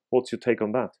 So what's your take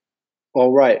on that?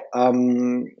 All right.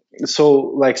 So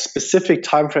like specific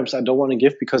timeframes I don't want to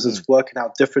give because it's working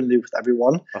out differently with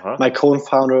everyone. My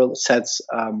co-founder sets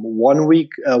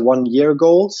 1 year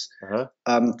goals,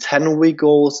 10-week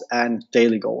goals, and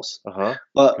daily goals.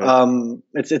 But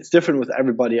it's different with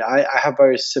everybody. I have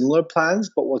very similar plans,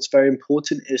 but what's very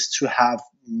important is to have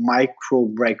micro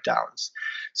breakdowns.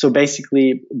 So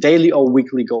basically daily or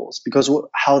weekly goals, because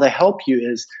how they help you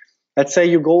is, let's say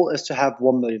your goal is to have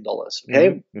 $1 million,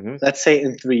 okay? Let's say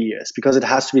in 3 years, because it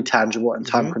has to be tangible and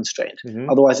time constrained.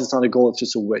 Otherwise, it's not a goal, it's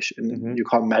just a wish, and you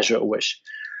can't measure a wish.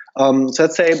 So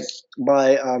let's say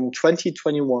by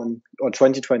 2021 or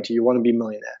 2020, you want to be a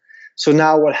millionaire. So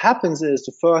now what happens is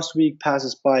the first week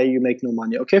passes by, you make no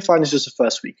money. Okay, fine, it's just the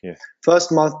first week.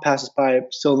 First month passes by,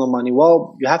 still no money.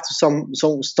 Well, you have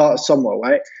to start somewhere,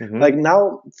 right? Like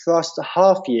now, first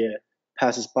half year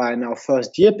passes by, now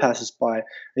first year passes by, and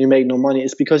you make no money.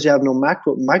 It's because you have no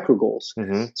micro goals.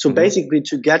 So basically,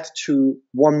 to get to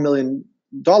 $1 million,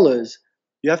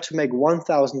 you have to make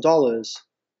 $1,000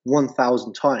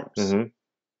 1,000 times,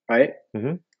 right?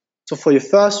 So for your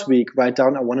first week, write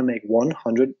down, I want to make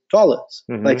 $100.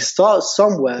 Like, start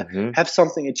somewhere, have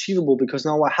something achievable, because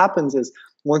now what happens is,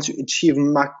 once you achieve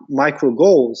micro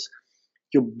goals,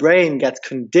 your brain gets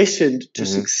conditioned to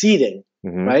succeeding.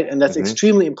 Right, and that's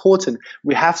extremely important.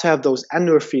 We have to have those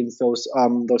endorphins,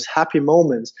 those happy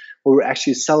moments where we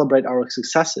actually celebrate our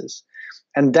successes,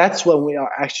 and that's when we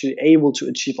are actually able to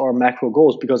achieve our macro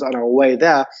goals. Because on our way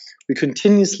there, we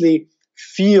continuously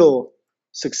feel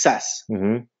success,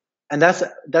 and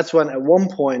that's when at one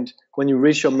point, when you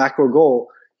reach your macro goal,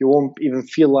 you won't even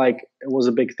feel like it was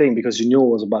a big thing, because you knew it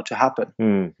was about to happen.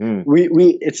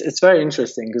 It's very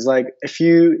interesting, because like if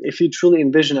you truly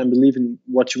envision and believe in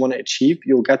what you want to achieve,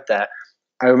 you'll get there.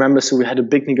 I remember, so we had a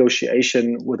big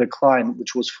negotiation with a client,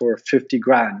 which was for 50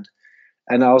 grand.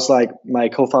 And I was like, my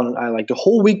co-founder and I, like the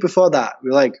whole week before that,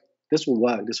 we were like, this will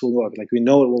work. Like, we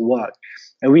know it will work.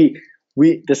 And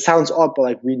this sounds odd, but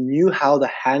like, we knew how the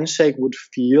handshake would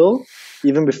feel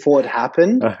even before it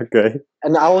happened. Okay.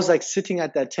 And I was like sitting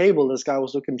at that table. This guy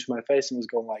was looking into my face and was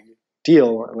going like,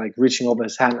 deal, and like reaching over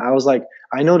his hand. I was like,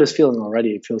 I know this feeling already.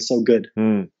 It feels so good,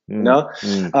 you know?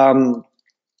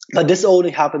 But this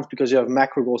only happens because you have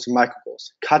macro goals and micro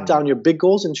goals. Cut down your big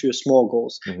goals into your small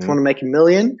goals. If you want to make $1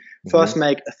 million, first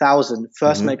make 1,000,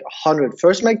 first make 100,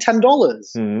 first make $10.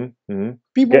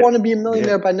 People want to be a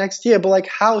millionaire by next year, but like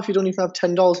how if you don't even have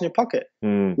 $10 in your pocket?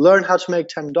 Learn how to make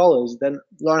 $10, then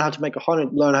learn how to make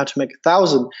 100, learn how to make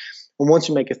 1,000. And once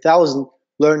you make 1,000,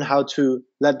 learn how to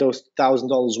let those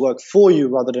 $1,000 work for you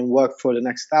rather than work for the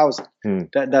next 1,000.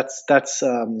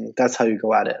 That's how you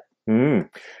go at it.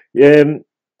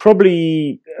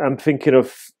 Probably, I'm thinking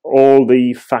of all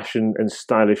the fashion and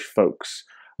stylish folks.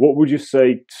 What would you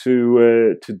say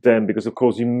to them? Because of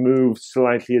course you moved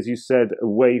slightly, as you said,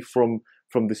 away from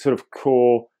the sort of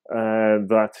core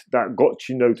that got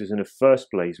you noticed in the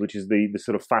first place, which is the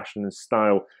sort of fashion and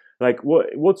style. Like,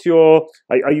 what's your?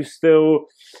 Are you still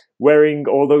wearing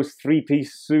all those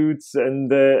 3-piece suits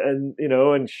and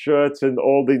shirts and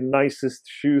all the nicest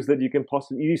shoes that you can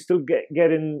possibly? You still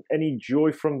getting any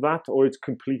joy from that, or it's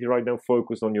completely right now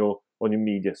focused on your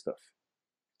media stuff?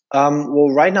 Well,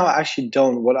 right now I actually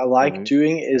don't. What I like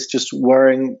doing is just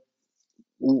wearing.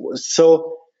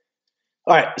 So,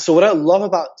 all right. So what I love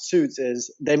about suits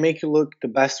is they make you look the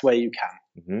best way you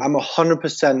can. I'm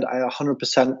 100%. I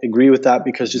 100% agree with that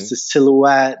because just the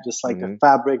silhouette, just like the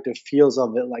fabric, the feels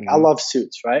of it. Like I love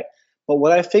suits, right? But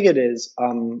what I figured is,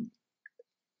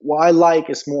 what I like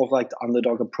is more of like the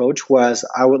underdog approach. Whereas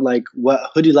I would like wear a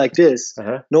hoodie like this.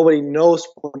 Nobody knows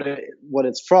what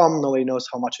it's from. Nobody knows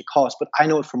how much it costs, but I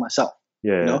know it for myself.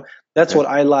 You know, that's what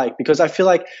I like because I feel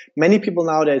like many people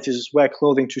nowadays just wear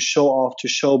clothing to show off, to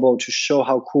showboat, to show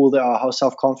how cool they are, how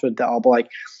self-confident they are. But like,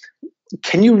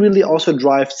 can you really also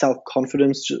drive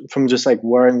self-confidence from just like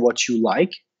wearing what you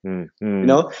like? You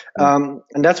know, and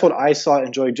that's what I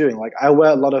enjoy doing. Like I wear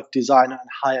a lot of designer and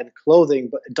high-end clothing,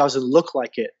 but it doesn't look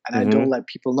like it, and I don't let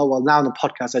people know. Well, now in the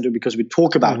podcast I do because we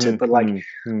talk about it, but like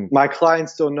my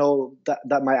clients don't know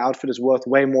that my outfit is worth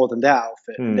way more than their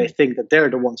outfit, and they think that they're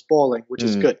the ones balling, which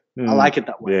is good. I like it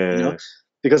that way, you know,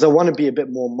 because I want to be a bit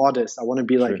more modest. I want to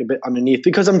be like a bit underneath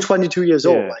because I'm 22 years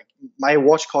old. Like my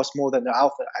watch costs more than their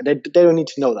outfit. They don't need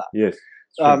to know that. Yes.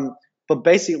 But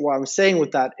basically, what I'm saying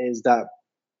with that is that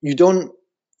you don't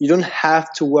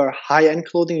have to wear high-end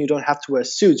clothing. You don't have to wear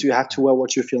suits. You have to wear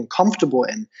what you're feeling comfortable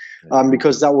in,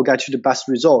 because that will get you the best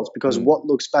results. Because what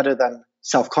looks better than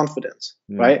self-confidence,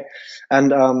 right?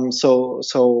 And so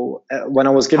when I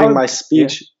was giving my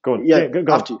speech, go on.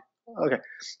 After you. Okay.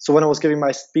 So when I was giving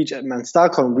my speech at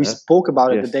ManStyleCon, we spoke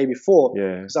about it the day before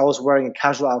because I was wearing a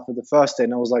casual outfit the first day,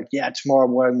 and I was like, tomorrow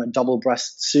I'm wearing my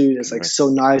double-breast suit. It's like so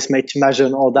nice, made to measure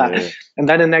and all that. And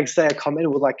then the next day I come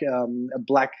in with like a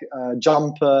black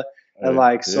jumper and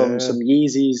like some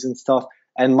Yeezys and stuff.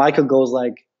 And Michael goes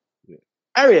like,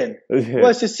 Arian,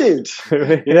 where's your suit?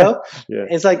 You know?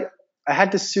 It's like I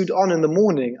had this suit on in the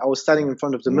morning. I was standing in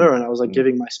front of the mirror and I was like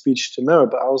giving my speech to the mirror,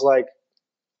 but I was like,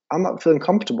 I'm not feeling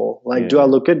comfortable. Like, do I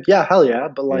look good? Yeah, hell yeah.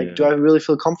 But like, do I really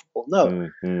feel comfortable? No.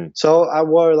 So I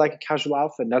wore like a casual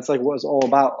outfit. That's like what it's all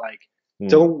about. Like,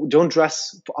 don't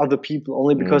dress for other people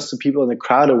only because the people in the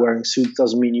crowd are wearing suits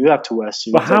doesn't mean you have to wear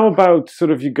suits. But how about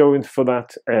sort of you going for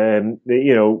that,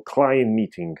 client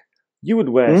meeting? You would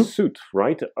wear a suit,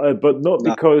 right? But not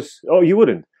because you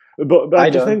wouldn't. But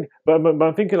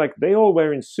I'm thinking like they all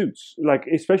wearing suits, like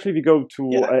especially if you go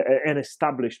to an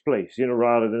established place,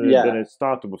 rather than a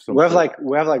startup of something.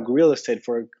 We have like real estate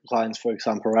for clients, for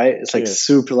example, right? It's like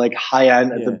super like high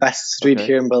end at the best street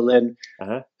here in Berlin,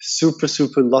 super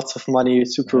lots of money,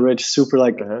 super rich, super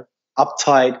like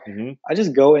uptight. I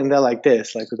just go in there like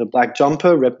this, like with a black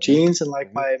jumper, ripped jeans, and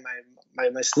like my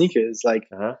sneakers. Like,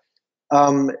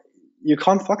 you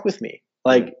can't fuck with me.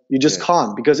 Like you just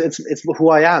can't because it's who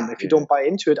I am. If you don't buy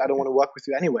into it, I don't want to work with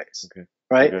you anyways,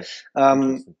 right?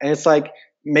 And it's like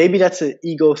maybe that's an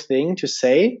ego thing to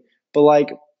say, but like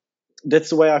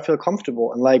that's the way I feel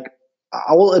comfortable. And like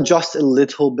I will adjust a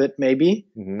little bit maybe,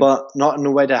 but not in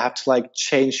a way that I have to like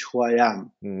change who I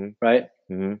am, right?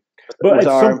 But at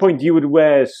some point you would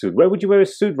wear a suit. Where would you wear a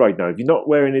suit right now? If you're not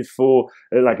wearing it for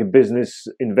like a business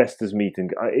investors meeting,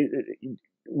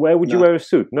 where would you wear a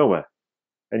suit? Nowhere.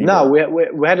 Anymore. No,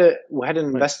 we had an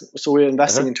investment. So we're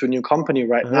investing into a new company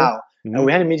right now, and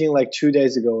we had a meeting like 2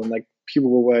 days ago, and like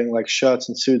people were wearing like shirts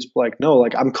and suits. But like, no,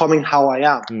 like I'm coming how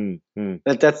I am.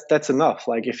 That's enough.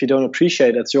 Like if you don't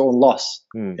appreciate it, it's your own loss.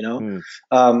 You know.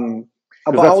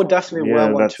 But I would definitely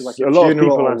wear one to like a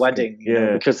funeral or a wedding,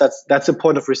 because that's a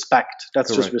point of respect.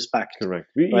 That's just respect. Correct.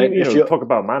 Right? You talk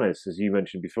about manners, as you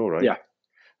mentioned before, right? Yeah.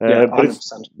 But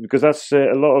because that's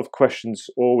a lot of questions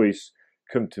always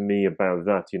come to me about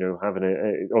that. You know,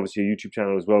 having obviously a YouTube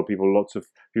channel as well. Lots of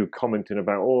people commenting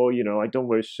about, oh, you know, I don't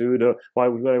wear a suit, or why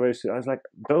would I wear a suit? I was like,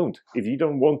 don't. If you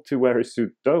don't want to wear a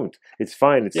suit, don't. It's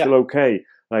fine. It's still okay.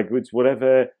 Like, it's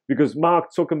whatever, because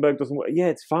Mark Zuckerberg doesn't. Yeah,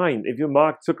 it's fine. If you're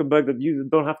Mark Zuckerberg, that you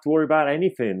don't have to worry about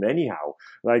anything anyhow.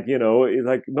 Like, you know,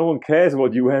 like no one cares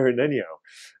what you're wearing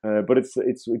anyhow. But it's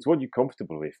what you're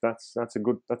comfortable with. That's a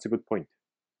good point.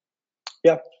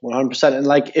 Yeah, 100%. And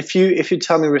like, if you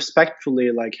tell me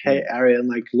respectfully, like, hey, Arian,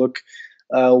 like, look,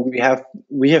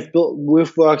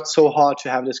 we've worked so hard to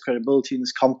have this credibility in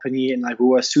this company, and like we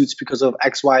wear suits because of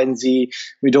X, Y, and Z.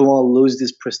 We don't want to lose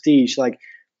this prestige. Like,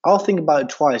 I'll think about it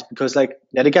twice, because like,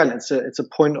 yet again, it's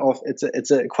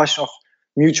a question of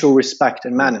mutual respect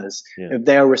and manners. If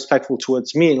they are respectful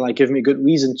towards me and like give me a good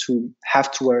reason to have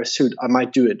to wear a suit, I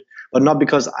might do it, but not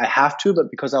because I have to,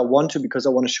 but because I want to, because I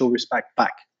want to show respect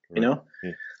back. You know?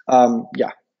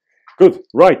 Yeah. Good.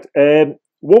 Right.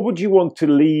 What would you want to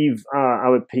leave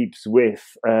our peeps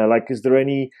with? Like, is there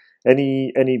anything,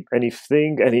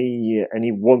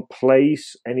 any one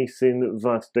place, anything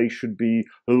that they should be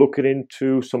looking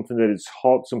into, something that is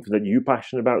hot, something that you're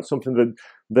passionate about, something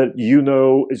that you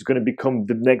know is going to become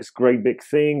the next great big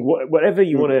thing, whatever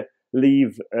you want to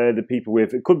leave the people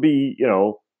with. It could be, you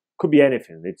know, could be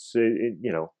anything. It's,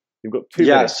 you know, you've got 2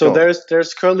 minutes. So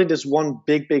there's currently this one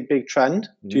big trend.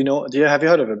 Have you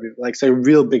heard of it? Like, say,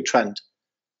 real big trend.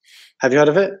 Have you heard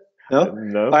of it? No?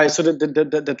 No. All right, so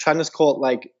the trend is called,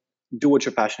 like, do what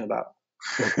you're passionate about.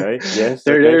 Okay. Yes.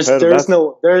 There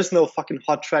is no fucking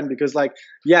hot trend, because like,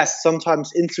 yes,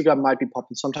 sometimes Instagram might be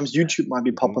popping, sometimes YouTube might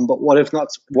be popping, but what if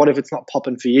it's not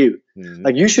popping for you?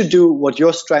 Like, you should do what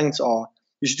your strengths are.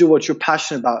 You should do what you're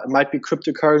passionate about. It might be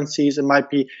cryptocurrencies, it might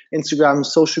be Instagram,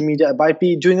 social media, it might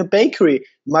be doing a bakery, it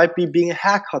might be being a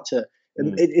hair cutter.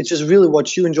 It's just really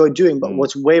what you enjoy doing. But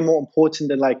what's way more important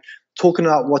than like talking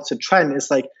about what's a trend is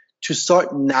like to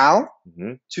start now,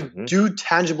 to do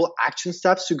tangible action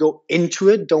steps, to go into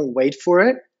it. Don't wait for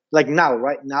it. Like now,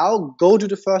 right now, go do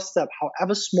the first step,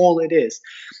 however small it is.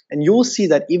 And you'll see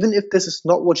that even if this is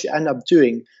not what you end up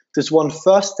doing, this one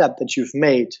first step that you've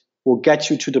made will get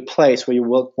you to the place where you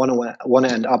will want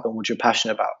to end up and what you're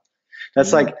passionate about.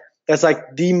 That's like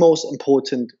the most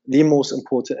important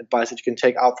advice that you can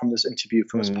take out from this interview,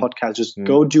 from this podcast. Just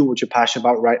go do what you're passionate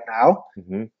about right now.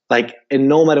 Like, and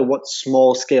no matter what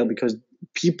small scale, because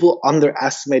people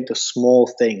underestimate the small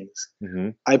things.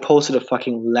 I posted a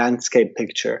fucking landscape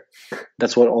picture.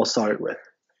 That's what it all started with.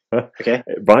 Okay.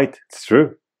 Right. It's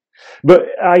true. But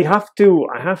I have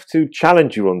to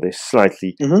challenge you on this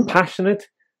slightly. Passionate,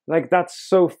 like, that's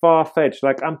so far-fetched.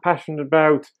 Like, I'm passionate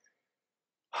about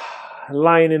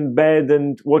lying in bed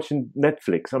and watching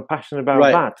Netflix. I'm passionate about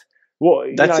that.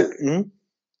 What?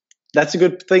 That's a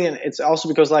good thing, and it's also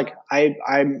because like I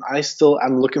still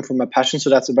am looking for my passion. So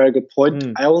that's a very good point.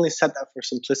 I only said that for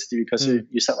simplicity, because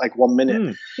you said like 1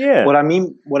 minute. Yeah. What I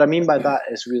mean by that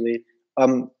is really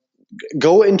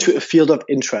go into a field of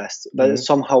interest that is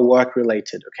somehow work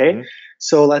related. Okay.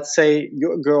 So let's say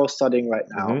you're a girl studying right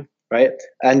now. Right?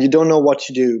 And you don't know what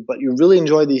to do, but you really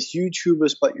enjoy these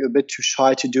YouTubers, but you're a bit too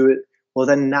shy to do it. Well,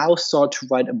 then now start to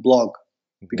write a blog,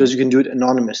 because you can do it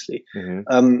anonymously.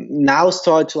 Now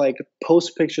start to like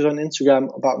post pictures on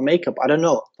Instagram about makeup. I don't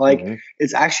know. Like,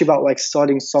 it's actually about like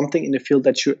starting something in the field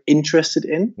that you're interested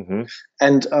in.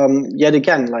 And yet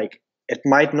again, like, it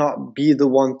might not be the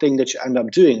one thing that you end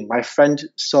up doing. My friend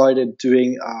started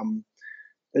doing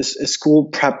a school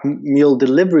prep meal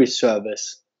delivery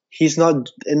service. He's not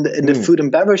in the food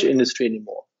and beverage industry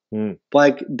anymore.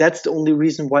 Like, that's the only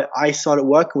reason why I started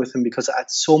working with him, because I had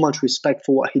so much respect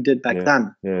for what he did back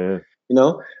then. You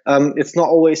know, it's not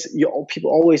always,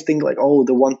 people always think like, oh,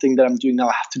 the one thing that I'm doing now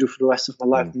I have to do for the rest of my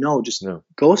life. No, just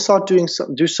go start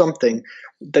do something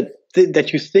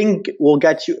that you think will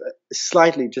get you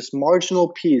slightly, just marginal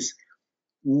piece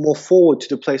more forward to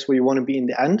the place where you want to be in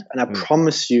the end. And I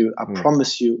promise you,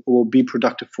 it will be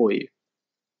productive for you.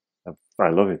 I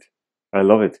love it. I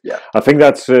love it. Yeah. I think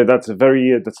that's a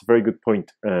very good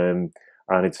point. And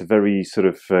it's a very sort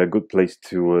of good place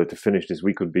to finish this.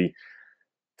 We could be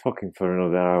talking for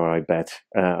another hour, I bet,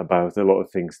 about a lot of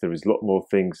things. There is a lot more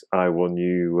things I want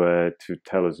you to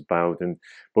tell us about,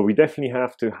 but we definitely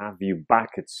have to have you back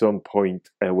at some point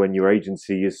when your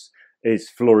agency is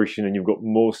flourishing and you've got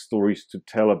more stories to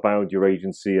tell about your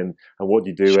agency and what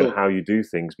you do and how you do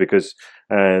things, because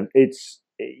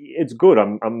it's good.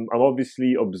 I'm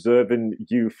obviously observing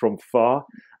you from far.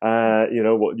 You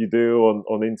know what you do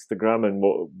on Instagram and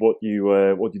what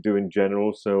you do in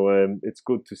general. So it's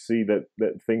good to see that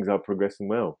things are progressing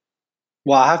well.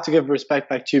 Well, I have to give respect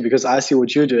back to you because I see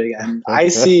what you're doing, and I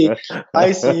see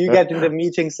you get in the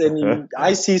meetings, and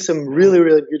I see some really,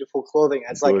 really beautiful clothing.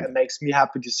 It's like, it makes me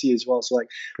happy to see as well. So like,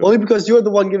 only because you're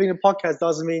the one giving a podcast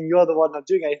doesn't mean you're the one not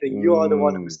doing anything. You are the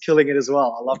one who's killing it as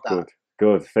well. I love that.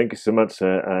 Good. Thank you so much.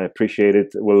 I appreciate it.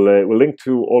 We'll link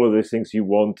to all of those things you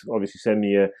want. Obviously, send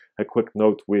me a quick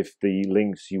note with the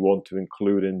links you want to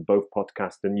include in both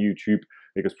podcast and YouTube,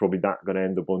 because probably that's going to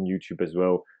end up on YouTube as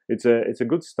well. It's a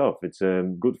good stuff. It's a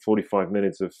good 45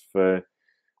 minutes of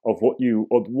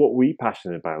what we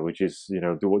passionate about, which is, you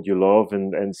know, do what you love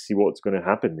and see what's going to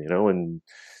happen, you know, and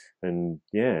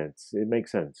yeah, it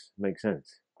makes sense.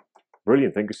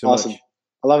 Brilliant. Thank you so much.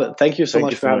 I love it. Thank you so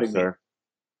much for having me.